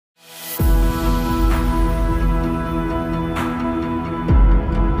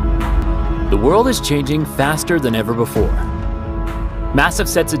world is changing faster than ever before. Massive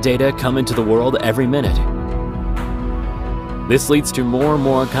sets of data come into the world every minute. This leads to more and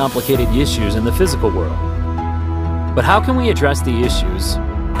more complicated issues in the physical world. But how can we address the issues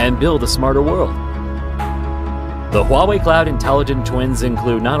and build a smarter world? The Huawei Cloud Intelligent Twins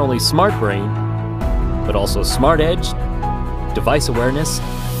include not only Smart Brain, but also Smart Edge, device awareness,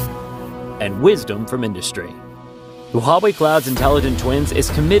 and wisdom from industry. The Huawei Cloud's Intelligent Twins is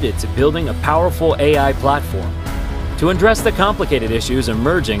committed to building a powerful AI platform to address the complicated issues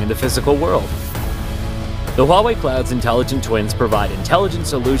emerging in the physical world. The Huawei Cloud's Intelligent Twins provide intelligent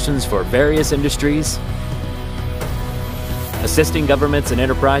solutions for various industries, assisting governments and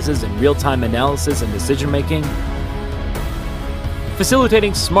enterprises in real-time analysis and decision-making,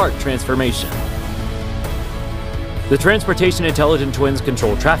 facilitating smart transformation. The Transportation Intelligent Twins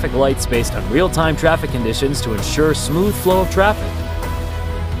control traffic lights based on real-time traffic conditions to ensure smooth flow of traffic.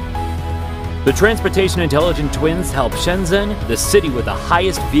 The Transportation Intelligent Twins help Shenzhen, the city with the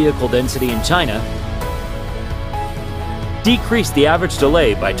highest vehicle density in China, decrease the average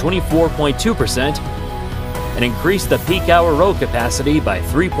delay by 24.2% and increase the peak hour road capacity by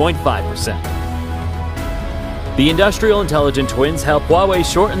 3.5%. The Industrial Intelligent Twins help Huawei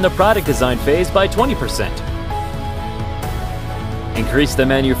shorten the product design phase by 20%, increase the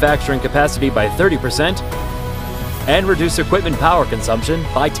manufacturing capacity by 30%, and reduce equipment power consumption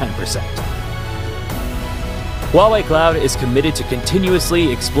by 10%. Huawei Cloud is committed to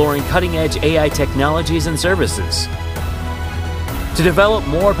continuously exploring cutting-edge AI technologies and services to develop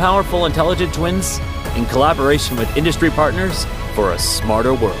more powerful intelligent twins in collaboration with industry partners for a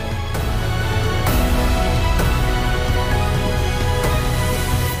smarter world.